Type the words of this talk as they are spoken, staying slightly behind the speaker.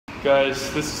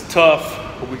Guys, this is tough,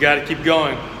 but we gotta keep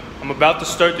going. I'm about to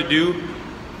start to do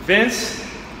Vince.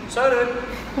 Started.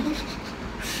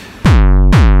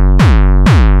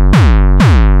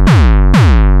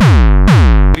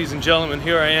 Ladies and gentlemen,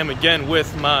 here I am again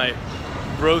with my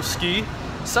broski.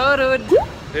 Started.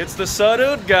 It's the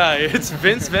Sudod guy. It's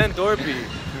Vince Vandorpe.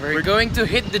 We're going to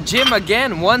hit the gym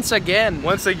again, once again.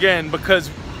 Once again, because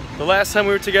the last time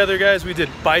we were together, guys, we did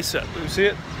bicep. You see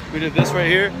it? We did this right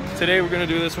here. Today we're gonna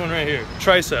do this one right here.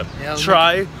 Tricep. Yeah,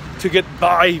 Try to get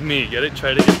by me. Get it?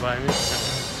 Try to get by me.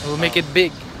 We'll make it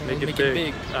big. Make We'll it big.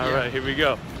 big. All Yeah. right, here we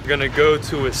go. We're gonna go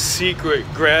to a secret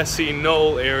grassy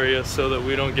knoll area so that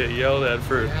we don't get yelled at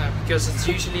for Because it's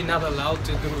usually not allowed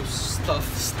to do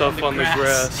stuff on the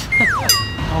grass.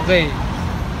 Okay.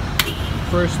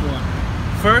 First one.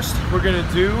 First, we're gonna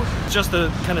do just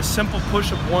a kind of simple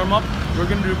push-up warm-up. We're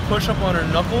gonna do push-up on our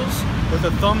knuckles with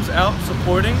the thumbs out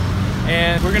supporting,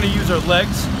 and we're gonna use our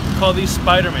legs. We call these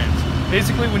Spider-Mans.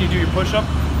 Basically, when you do your push-up,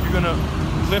 you're gonna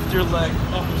lift your leg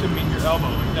up to meet your elbow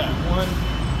like that. 1,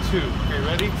 2. Okay,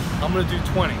 ready? I'm gonna do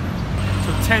 20.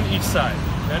 So 10 each side.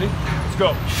 Ready? Let's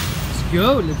go. Let's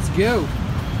go. Let's go.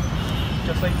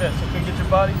 Just like this. Okay, get your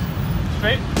body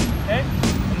straight. Okay,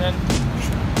 and then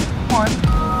 1.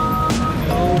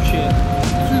 Oh shit.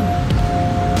 2.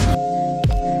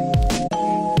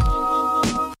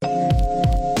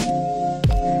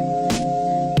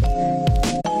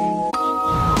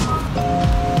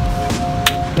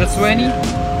 That's 20?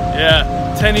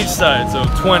 Yeah, 10 each side, so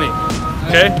 20.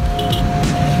 Okay?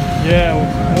 Yeah,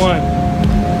 1,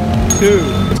 2.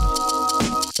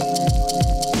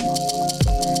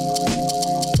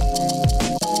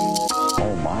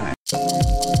 Oh my.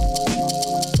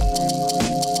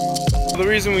 The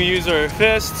reason we use our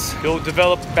fists, you'll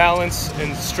develop balance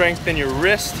and strength in your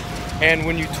wrist, and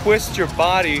when you twist your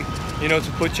body, you know,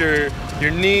 to put your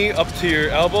knee up to your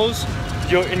elbows,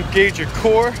 you'll engage your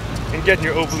core and get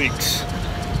your obliques.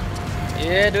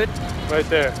 Yeah, dude. Right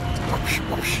there.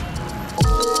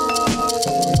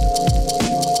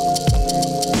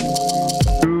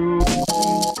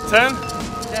 10?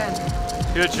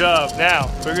 10. Good job. Now,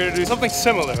 we're gonna do something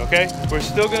similar, okay? We're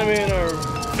still gonna be in our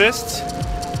fists,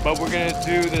 but we're gonna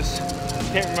do this, I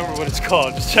can't remember what it's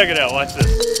called. Just check it out, watch this.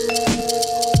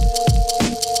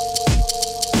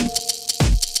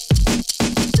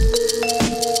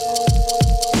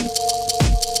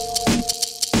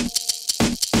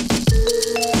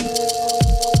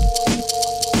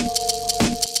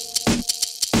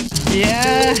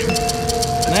 Yeah.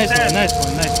 Nice 10. one, nice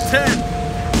one, nice one. 10.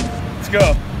 Let's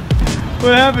go.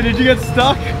 What happened? Did you get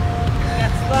stuck?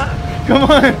 That's stuck. Come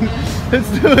on. Let's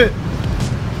do it.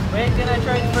 Wait, can I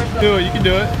try the first one? Do it. You can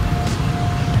do it.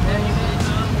 Then you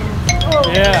can do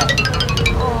it. Yeah.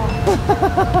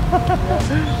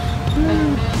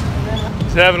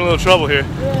 He's having a little trouble here.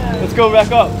 Yeah. Let's go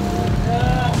back up.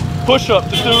 Push up.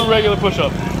 Just do a regular push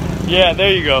up. Yeah,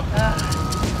 there you go. All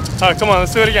right, come on.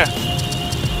 Let's do it again.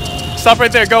 Stop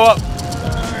right there. Go up.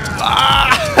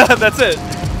 Ah, that's it.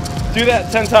 Do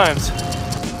that 10 times.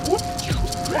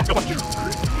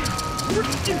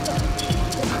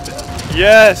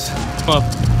 Yes. Up.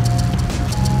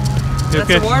 That's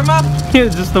Okay. a warm-up? Yeah,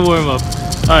 just the warm up.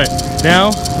 All right,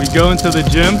 now we go into the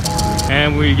gym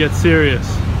and we get serious.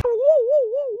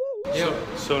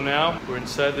 So now we're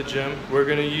inside the gym. We're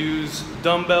gonna use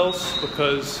dumbbells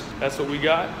because that's what we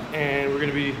got, and we're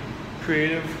gonna be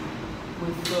creative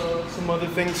with some other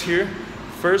things here.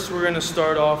 First, we're gonna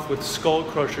start off with skull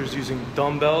crushers using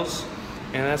dumbbells,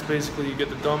 and that's basically you get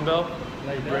the dumbbell,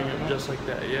 you bring it just like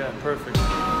that. Yeah, perfect.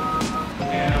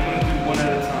 And I'm gonna do one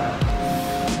at a time.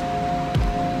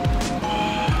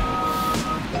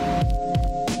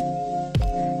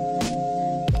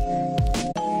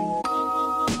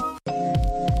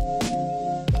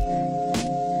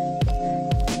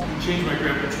 Change my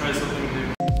grip and try something new.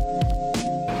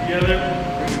 Together,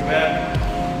 bring it back.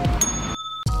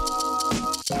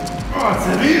 Oh, it's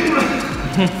heavy!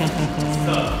 It's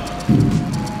tough.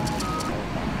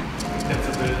 That's a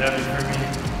bit heavy for me.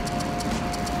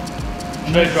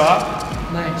 Should I drop?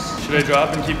 Nice. Should I drop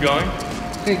and keep going?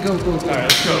 Okay, go, go, go. Alright,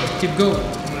 let's go. Keep going.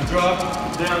 I'm gonna drop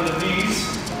down the knees.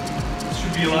 This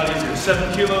should be a lot easier.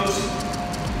 7 kilos.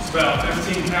 It's about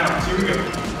 15 pounds. Here we go.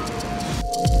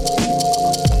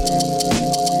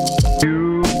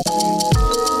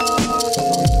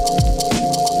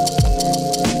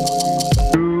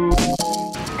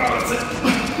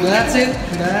 That's it.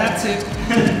 That's it.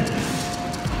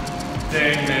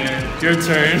 Dang, man. Your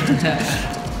turn.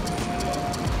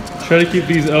 Try to keep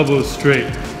these elbows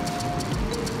straight.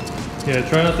 Yeah,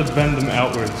 try not to bend them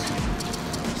outwards.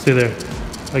 Stay there.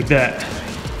 Like that.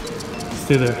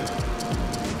 Stay there.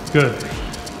 Good.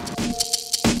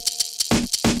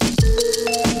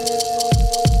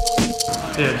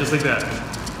 Yeah, just like that.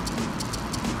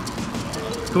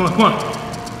 Come on, come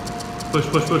on. Push,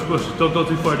 push, push, push. Don't go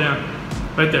too far down.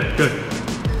 Right there, good.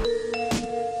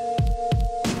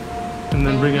 And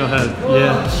then bring your head.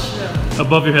 Yeah.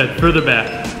 Above your head, further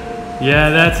back. Yeah,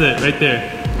 that's it, right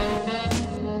there.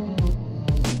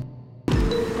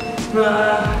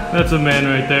 That's a man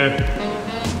right there.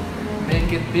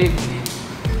 Make it big.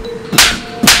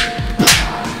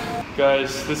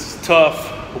 Guys, this is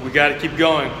tough, but we gotta keep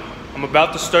going. I'm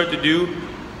about to start to do,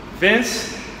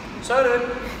 Vince, Started.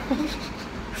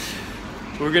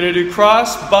 we're gonna do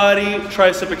cross body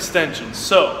tricep extensions.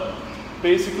 So,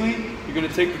 basically, you're gonna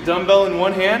take the dumbbell in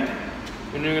one hand,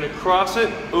 and you're gonna cross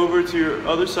it over to your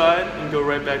other side and go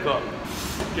right back up.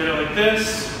 Get it like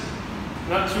this,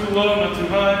 not too low, not too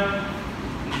high,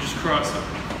 and you just cross it.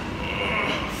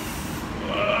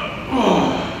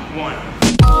 One.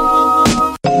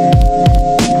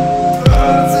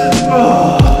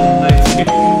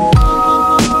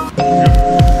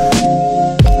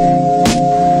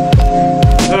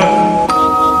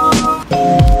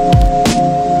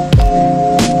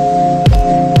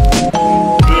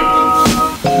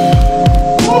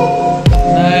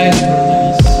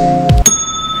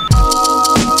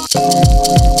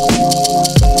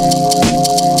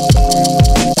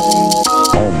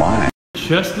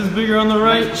 Chest is bigger on the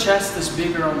right? My chest is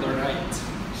bigger on the right.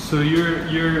 So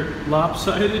you're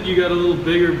lopsided, you got a little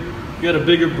bigger, you got a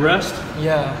bigger breast?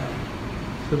 Yeah.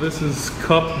 So this is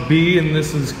cup B and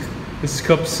this is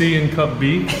cup C and cup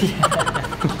B?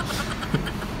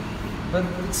 But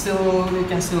still, we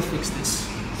can still fix this.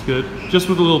 It's good. Just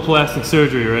with a little plastic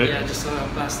surgery, right? Yeah, just a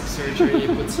plastic surgery,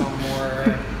 put some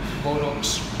more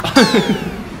Botox.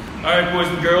 Alright boys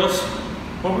and girls,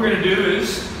 what we're gonna do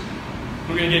is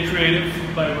we're going to get creative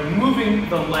by removing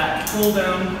the lat pull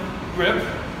down grip.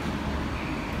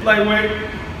 Lightweight,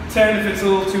 10 if it's a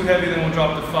little too heavy, then we'll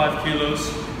drop to 5 kilos.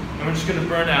 And we're just going to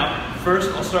burn out.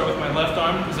 First, I'll start with my left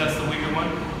arm because that's the weaker one.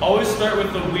 Always start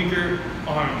with the weaker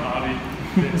arm, Bobby.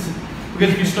 Because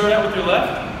if you start out with your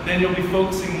left, then you'll be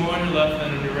focusing more on your left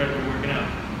than on your right when you're working out.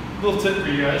 A little tip for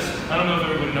you guys. I don't know if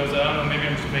everybody knows that. I don't know, maybe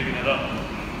I'm just making it up.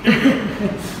 Here we go.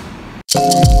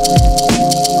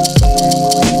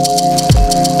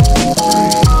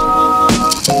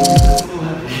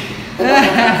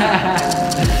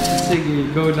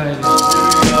 Go down.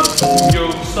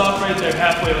 You'll stop right there,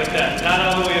 halfway like that. Not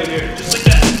all the way out here. Just like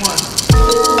that. One.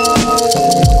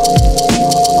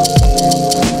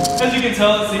 As you can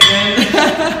tell, it's the end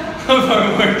of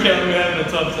our workout. We're having a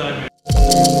tough time here.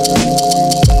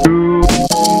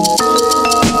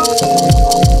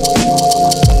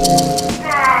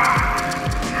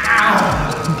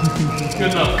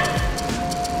 Good enough.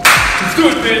 Let's do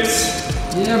it, Vince.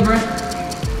 Yeah, bro.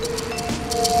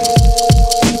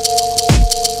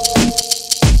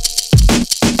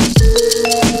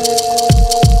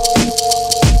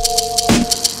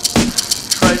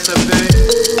 Tricep day.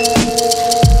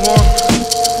 More.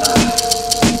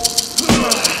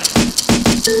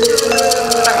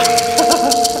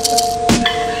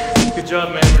 Good job,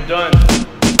 man. We're done.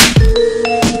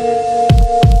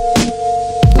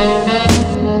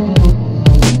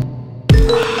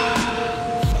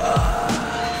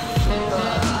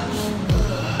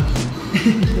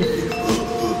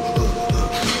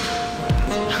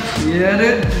 Yeah,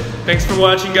 dude. Thanks for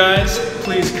watching, guys.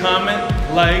 Please comment,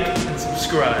 like, and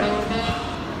subscribe.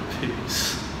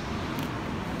 Peace.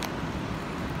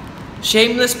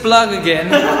 Shameless plug again.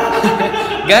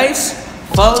 Guys,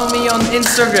 follow me on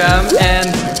Instagram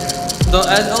and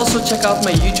also check out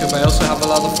my YouTube. I also have a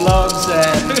lot of vlogs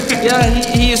and yeah,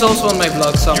 he is also on my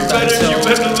vlog sometimes. You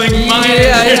better link mine.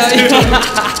 Yeah.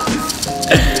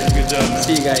 Good job, man.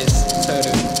 See you guys.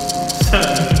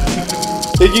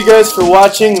 Thank you guys for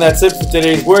watching. That's it for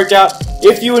today's workout.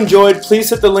 If you enjoyed,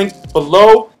 please hit the link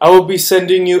below. I will be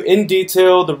sending you in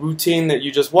detail the routine that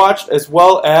you just watched, as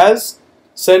well as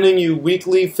sending you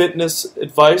weekly fitness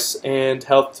advice and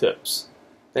health tips.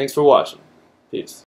 Thanks for watching. Peace.